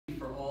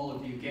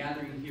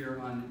gathering here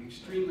on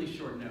extremely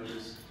short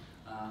notice,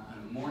 on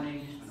a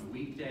morning, on a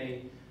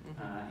weekday,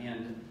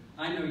 and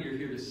I know you're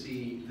here to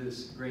see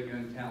this great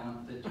young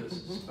talent that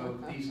just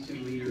spoke. These two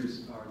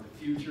leaders are the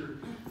future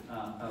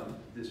of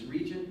this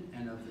region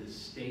and of this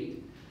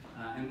state.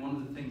 And one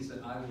of the things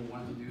that I will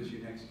want to do as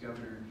your next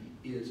governor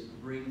is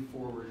bring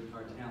forward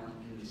our talent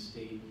in the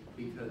state,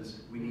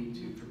 because we need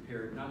to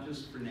prepare it not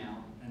just for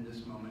now and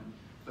this moment,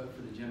 but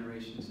for the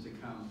generations to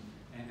come.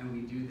 And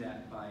we do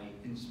that by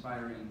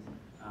inspiring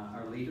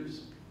our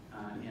leaders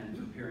and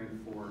preparing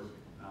for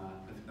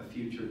a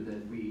future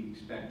that we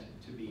expect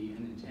to be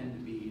and intend to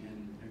be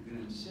and are going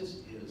to insist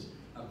is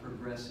a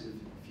progressive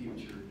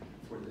future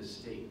for this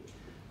state.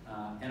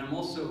 And I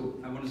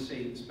want to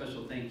say a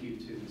special thank you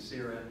to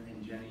Sarah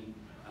and Jenny,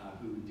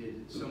 who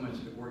did so much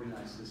to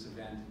organize this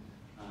event.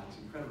 It's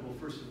incredible,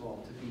 first of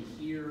all, to be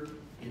here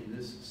in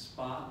this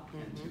spot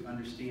and to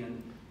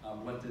understand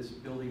what this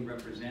building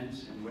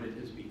represents and what it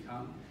has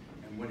become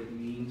and what it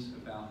means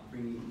about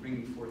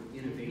bringing forth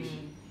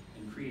innovation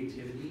and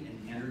creativity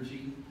and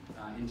energy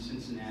in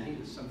Cincinnati.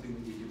 It's something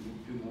we need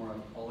to do more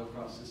of all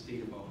across the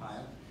state of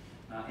Ohio,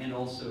 and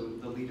also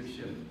the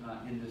leadership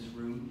in this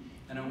room.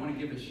 And I want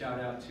to give a shout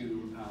out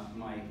to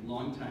my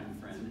longtime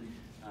friend.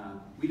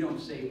 We don't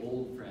say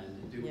old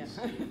friend, do we,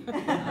 Steve?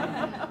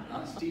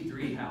 Steve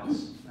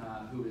Driehaus,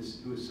 who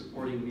is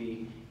supporting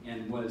me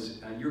and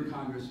was your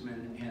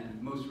congressman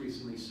and most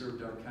recently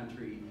served our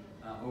country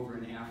over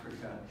in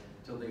Africa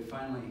till they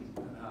finally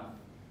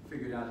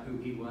figured out who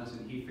he was,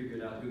 and he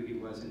figured out who he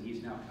was, and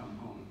he's now come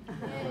home.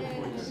 I look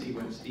forward to see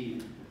what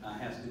Steve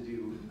has to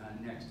do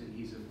next, and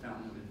he's a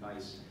fountain of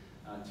advice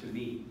to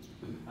me.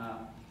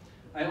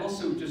 I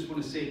also just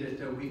want to say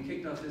that we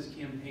kicked off this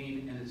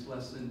campaign, and it's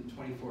less than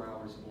 24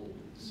 hours old.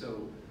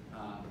 So,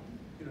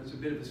 you know, it's a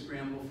bit of a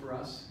scramble for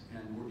us,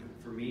 and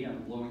for me,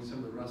 I'm blowing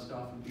some of the rust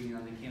off of being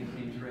on the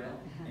campaign trail,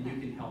 and you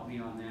can help me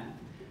on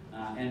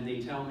that. And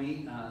they tell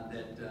me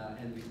that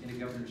in a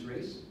governor's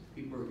race,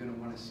 people are going to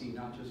want to see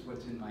not just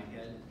what's in my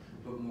head,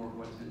 but more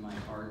what's in my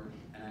heart,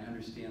 and I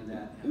understand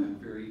that, and I'm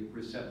very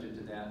receptive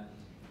to that,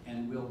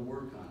 and we'll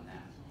work on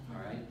that,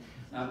 all right?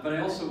 But I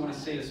also want to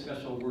say a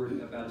special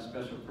word about a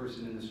special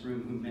person in this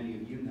room who many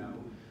of you know,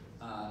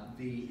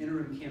 the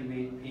interim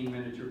campaign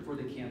manager for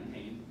the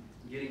campaign,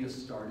 getting us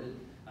started.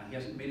 He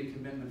hasn't made a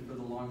commitment for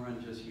the long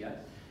run just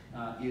yet,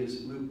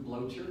 is Luke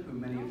Blocher, who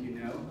many of you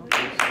know.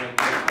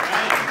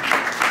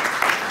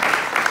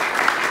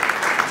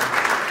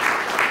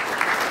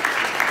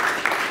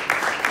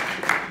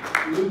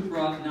 Luke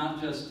brought not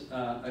just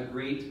a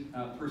great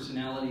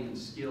personality and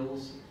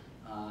skills,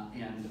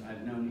 and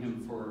I've known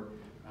him for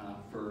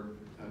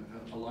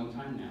a long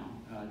time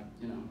now,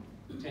 you know,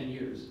 10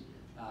 years.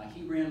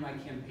 He ran my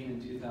campaign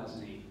in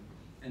 2008,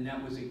 and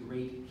that was a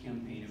great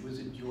campaign. It was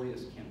a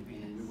joyous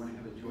campaign, and we want to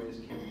have a joyous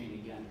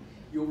campaign again.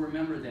 You'll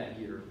remember that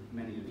year,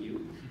 many of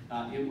you.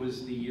 It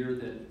was the year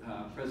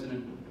that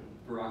President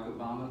Barack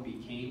Obama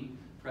became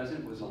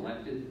president, was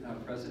elected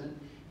president,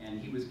 and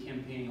he was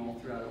campaigning all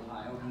throughout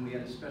Ohio, and we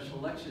had a special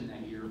election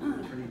that year for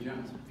Attorney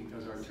General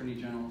because our Attorney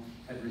General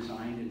had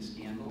resigned in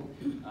scandal,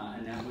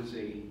 and that was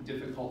a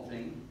difficult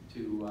thing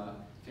to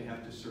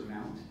have to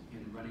surmount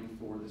in running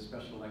for the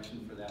special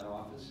election for that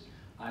office.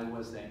 I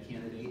was that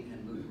candidate,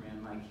 and Luke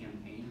ran my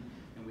campaign,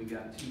 and we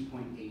got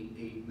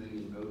 2.88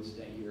 million votes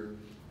that year,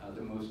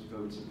 the most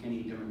votes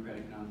any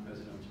Democratic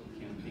non-presidential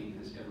campaign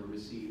has ever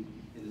received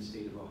in the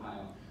state of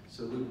Ohio.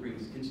 So Luke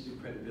brings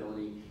instant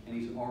credibility, and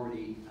he's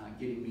already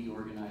getting me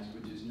organized,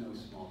 which is no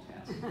small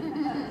task.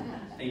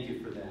 Thank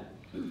you for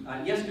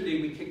that.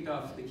 Yesterday, we kicked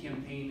off the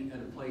campaign at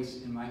a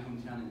place in my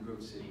hometown in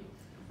Grove City.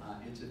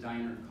 It's a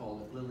diner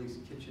called Lily's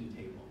Kitchen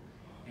Table,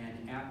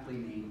 and aptly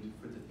named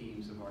for the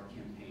themes of our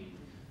campaign.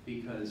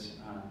 Because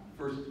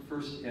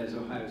first as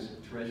Ohio's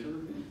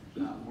treasurer,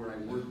 where I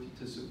worked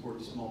to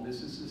support small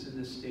businesses in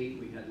this state,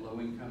 we had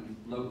low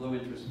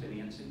interest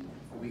financing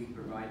we could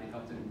provide to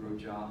help them grow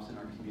jobs in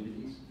our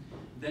communities.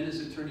 Then as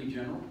Attorney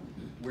General,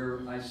 where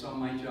I saw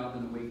my job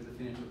in the wake of the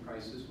financial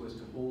crisis was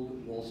to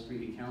hold Wall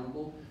Street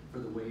accountable for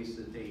the ways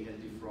that they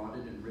had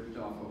defrauded and ripped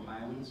off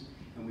Ohioans.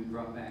 And we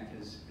brought back,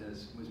 as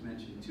was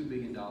mentioned, $2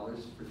 billion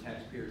for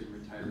taxpayers and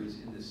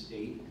retirees in this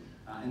state,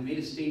 and made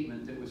a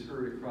statement that was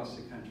heard across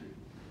the country.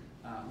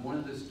 One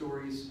of the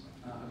stories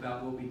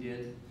about what we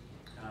did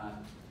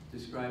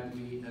described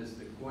me as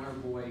the corner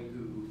boy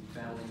who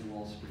battled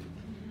Wall Street.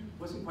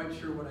 Wasn't quite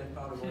sure what I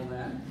thought of all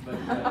that, but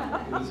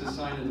it was a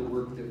sign of the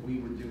work that we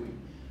were doing.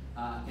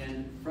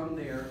 And from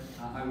there,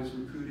 I was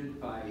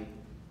recruited by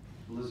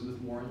Elizabeth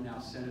Warren, now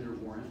Senator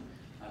Warren,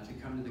 to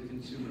come to the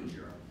Consumer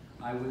Bureau.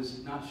 I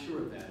was not sure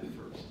of that at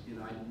first. You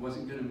know, I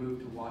wasn't going to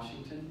move to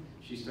Washington.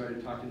 She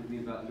started talking to me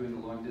about doing a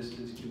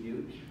long-distance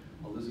commute.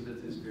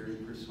 Elizabeth is very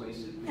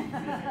persuasive. We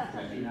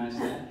recognize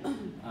that.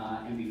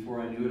 And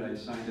before I knew it, I'd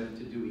signed up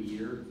to do a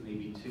year,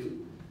 maybe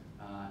two.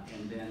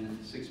 And then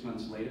 6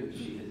 months later,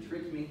 she had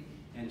tricked me,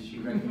 and she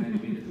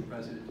recommended me to the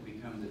president to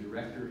become the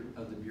director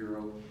of the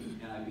Bureau,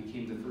 and I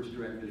became the first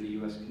director of the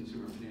U.S.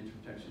 Consumer Financial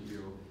Protection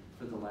Bureau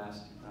for the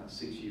last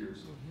 6 years.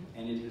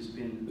 And it has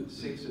been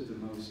 6 of the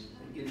most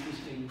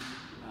interesting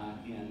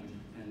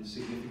and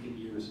significant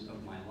years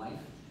of my life.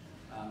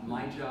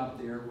 My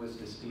job there was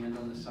to stand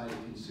on the side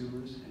of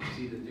consumers and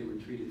see that they were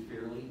treated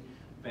fairly,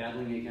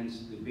 battling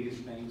against the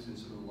biggest banks and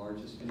some of the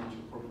largest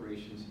financial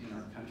corporations in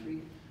our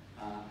country.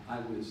 I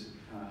was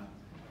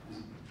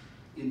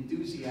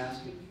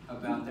enthusiastic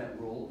about that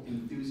role,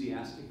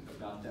 enthusiastic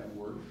about that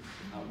work.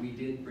 We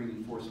did bring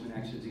enforcement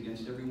actions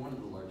against every one of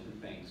the largest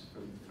banks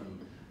from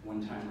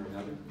one time or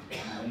another,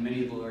 and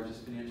many of the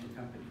largest financial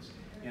companies.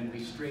 And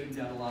we straightened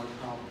out a lot of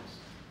problems.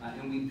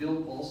 And we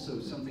built also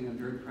something I'm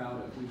very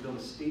proud of. We built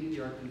a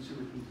state-of-the-art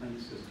consumer complaint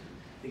system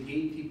that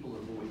gave people a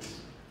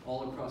voice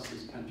all across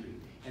this country.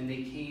 And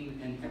they came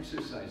and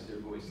exercised their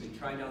voice. They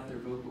tried out their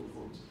vocal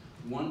cords.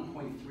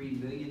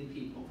 1.3 million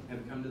people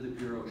have come to the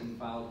Bureau and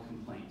filed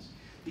complaints.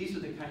 These are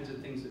the kinds of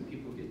things that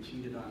people get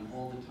cheated on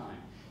all the time.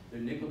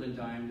 They're nickel and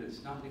dimed.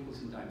 It's not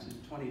nickels and dimes. It's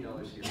 $20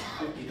 here, it's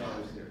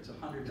 $50 there, it's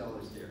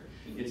 $100 there.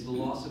 It's the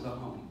loss of a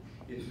home.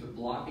 It's the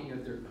blocking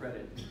of their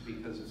credit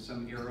because of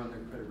some error on their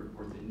credit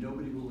report that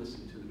nobody will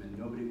listen to them and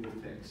nobody will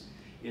fix.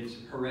 It's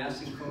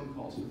harassing phone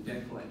calls from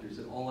debt collectors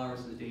at all hours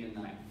of the day and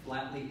night.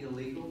 Flatly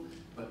illegal,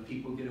 but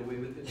people get away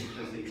with it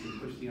because they can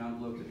push the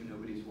envelope and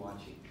nobody's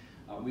watching.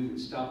 We would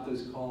stop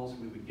those calls.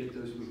 We would get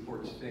those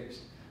reports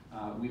fixed.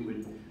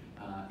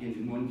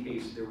 In one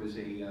case, there was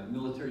a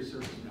military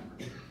service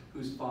member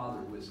whose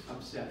father was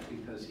upset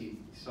because he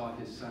saw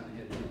his son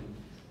had been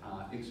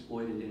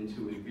exploited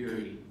into a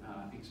very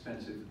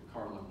expensive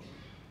car loan.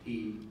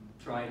 He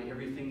tried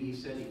everything he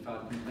said. He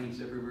filed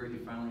complaints everywhere. He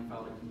finally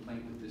filed a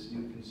complaint with this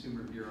new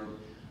Consumer Bureau.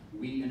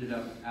 We ended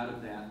up, out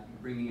of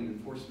that, bringing an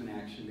enforcement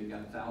action. They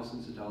got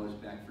thousands of dollars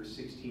back for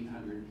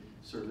 1,600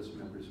 service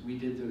members. We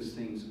did those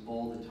things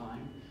all the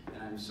time,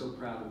 and I'm so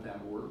proud of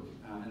that work,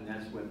 and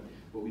that's what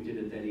we did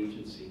at that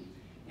agency.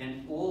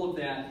 And all of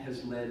that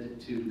has led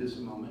to this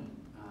moment,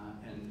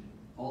 and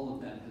all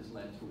of that has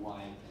led to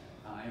why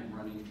I am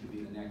running to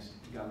be the next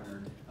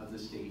governor of the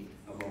state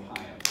of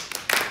Ohio.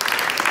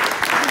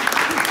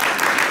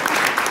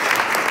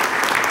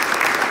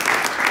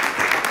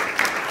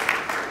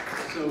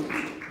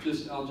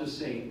 So I'll just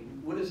say,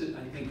 what is it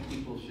I think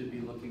people should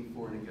be looking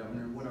for in a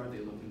governor? What are they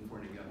looking for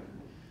in a governor?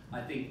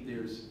 I think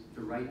there's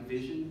the right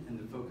vision and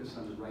the focus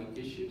on the right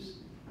issues,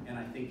 and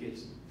I think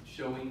it's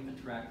showing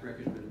a track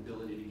record of an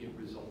ability to get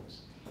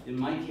results. In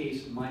my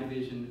case, my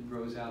vision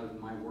grows out of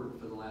my work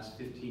for the last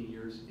 15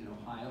 years in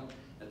Ohio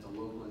at the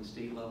local and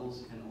state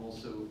levels, and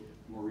also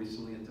more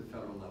recently at the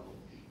federal level.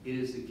 It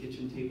is the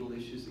kitchen table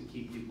issues that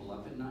keep people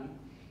up at night.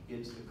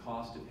 It's the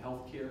cost of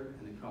health care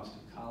and the cost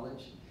of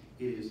college.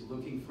 It is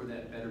looking for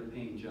that better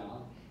paying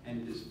job,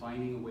 and it is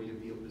finding a way to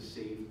be able to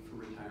save for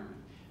retirement.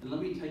 And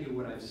let me tell you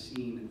what I've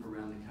seen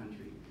around the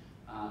country.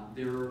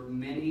 There are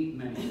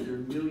there are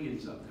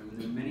millions of them, and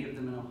there are many of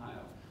them in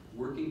Ohio,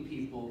 working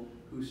people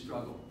who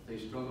struggle. They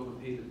struggle to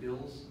pay the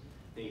bills.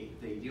 They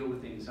deal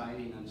with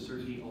anxiety and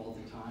uncertainty all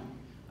the time.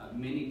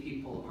 Many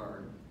people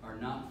are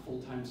not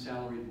full-time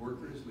salaried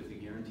workers with a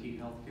guaranteed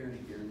health care and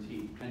a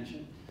guaranteed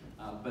pension,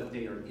 but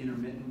they are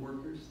intermittent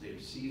workers, they are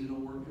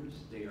seasonal workers,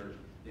 they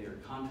are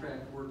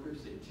contract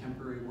workers, they are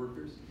temporary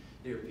workers.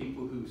 They are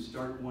people who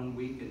start one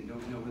week and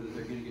don't know whether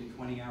they're going to get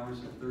 20 hours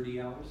or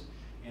 30 hours,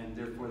 and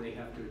therefore they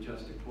have to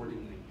adjust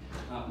accordingly.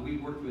 We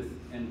worked with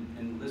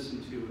and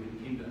listened to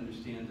and came to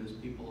understand those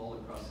people all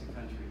across the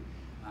country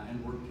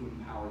and worked to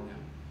empower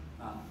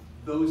them.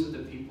 Those are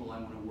the people I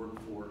want to work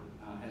for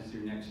as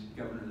their next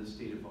governor of the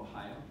state of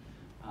Ohio,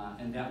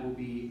 and that will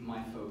be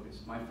my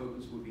focus. My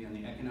focus will be on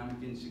the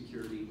economic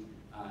insecurity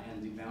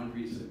and the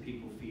boundaries that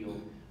people feel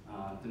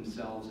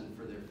themselves and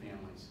for their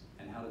families,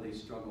 and how do they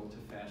struggle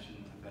to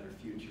fashion a better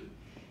future.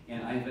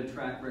 And I have a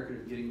track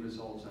record of getting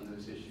results on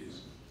those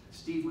issues.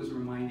 Steve was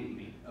reminding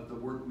me of the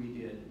work we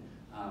did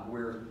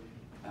where,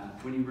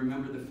 when you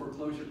remember the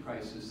foreclosure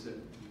crisis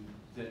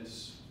that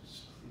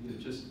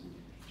just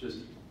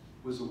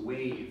was a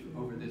wave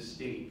over this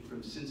state,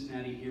 from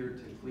Cincinnati here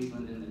to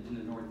Cleveland in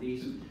the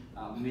Northeast,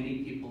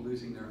 many people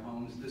losing their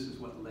homes. This is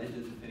what led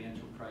to the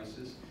financial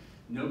crisis.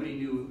 Nobody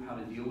knew how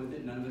to deal with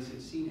it. None of us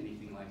had seen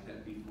anything like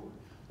that before.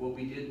 What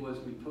we did was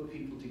we put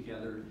people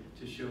together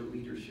to show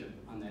leadership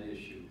on that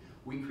issue.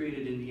 We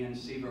created, in the end,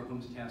 Save Our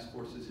Homes task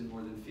forces in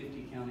more than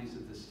 50 counties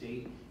of the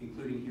state,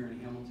 including here in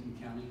Hamilton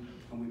County,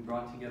 and we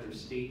brought together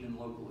state and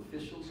local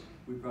officials.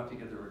 We brought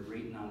together our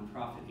great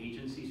nonprofit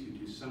agencies who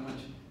do so much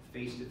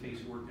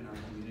face-to-face work in our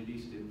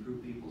communities to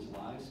improve people's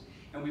lives.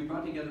 And we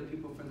brought together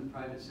people from the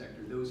private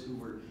sector, those who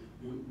were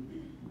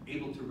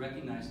able to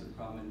recognize the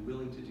problem and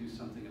willing to do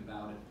something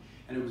about it.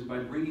 And it was by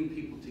bringing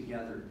people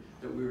together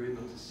that we were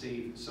able to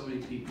save so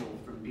many people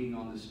from being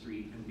on the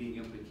street and being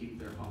able to keep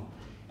their home.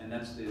 And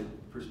that's the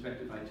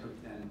perspective I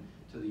took then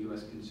to the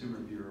U.S. Consumer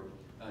Bureau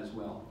as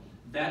well.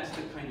 That's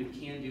the kind of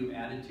can-do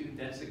attitude,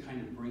 that's the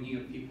kind of bringing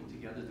of people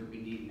together that we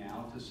need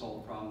now to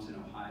solve problems in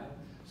Ohio,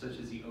 such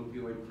as the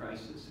opioid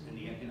crisis and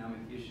the economic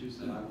issues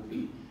that I will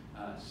be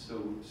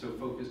so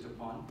focused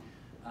upon.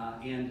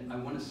 And I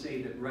want to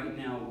say that right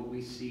now what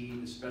we see,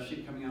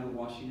 especially coming out of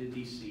Washington,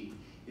 D.C.,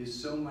 is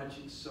so much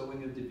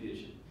sowing of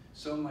division,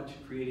 so much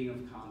creating of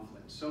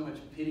conflict, so much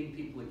pitting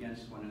people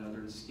against one another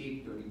and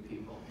scapegoating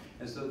people,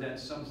 as though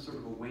that's some sort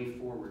of a way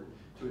forward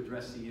to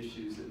address the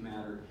issues that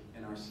matter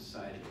in our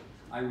society.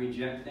 I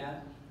reject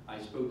that. I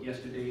spoke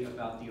yesterday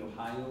about the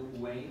Ohio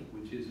way,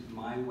 which is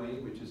my way,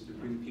 which is to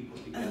bring people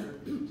together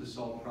to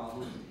solve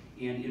problems.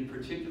 And in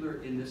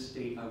particular, in this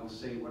state, I will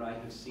say what I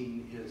have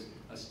seen is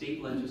a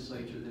state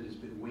legislature that has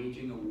been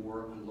waging a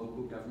war on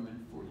local government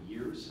for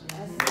years.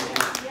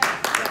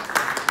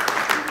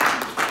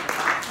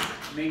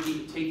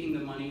 Taking the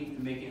money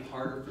and making it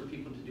harder for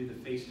people to do the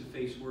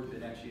face-to-face work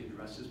that actually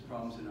addresses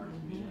problems in our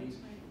communities,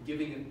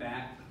 giving it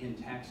back in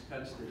tax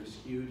cuts that are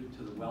skewed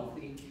to the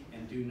wealthy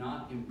and do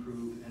not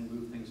improve and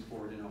move things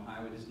forward in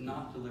Ohio. It does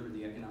not deliver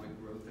the economic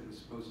growth that was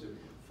supposed to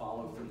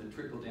follow from the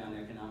trickle-down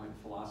economic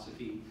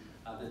philosophy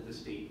that the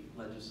state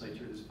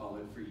legislature has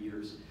followed for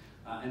years.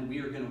 And we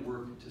are going to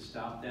work to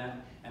stop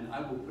that, and I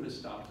will put a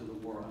stop to the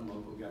war on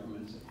local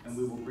governments, and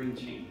we will bring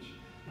change.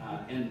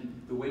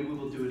 And the way we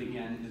will do it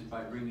again is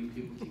by bringing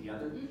people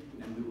together,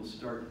 and we will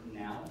start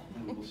now,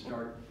 and we will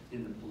start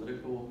in the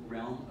political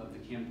realm of the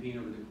campaign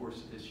over the course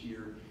of this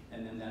year,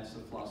 and then that's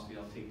the philosophy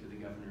I'll take to the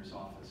governor's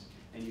office.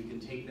 And you can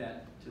take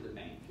that to the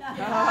bank.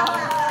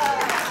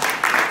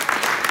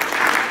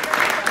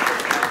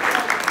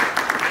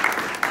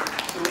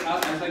 So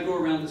as I go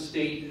around the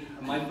state,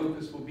 my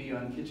focus will be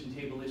on kitchen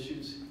table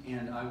issues,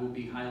 and I will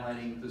be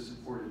highlighting the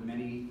support of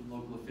many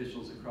local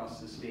officials across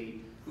the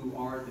state who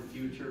are the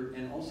future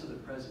and also the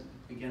present.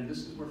 Again, this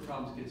is where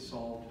problems get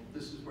solved.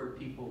 This is where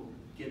people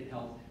get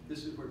help.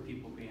 This is where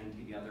people band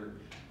together.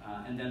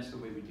 And that's the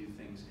way we do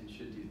things and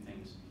should do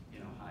things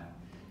in Ohio.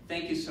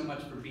 Thank you so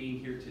much for being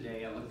here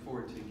today. I look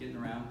forward to getting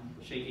around,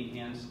 shaking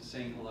hands,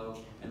 saying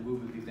hello, and we will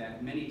be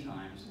back many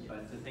times.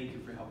 But thank you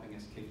for helping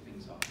us kick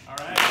things off. All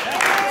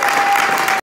right.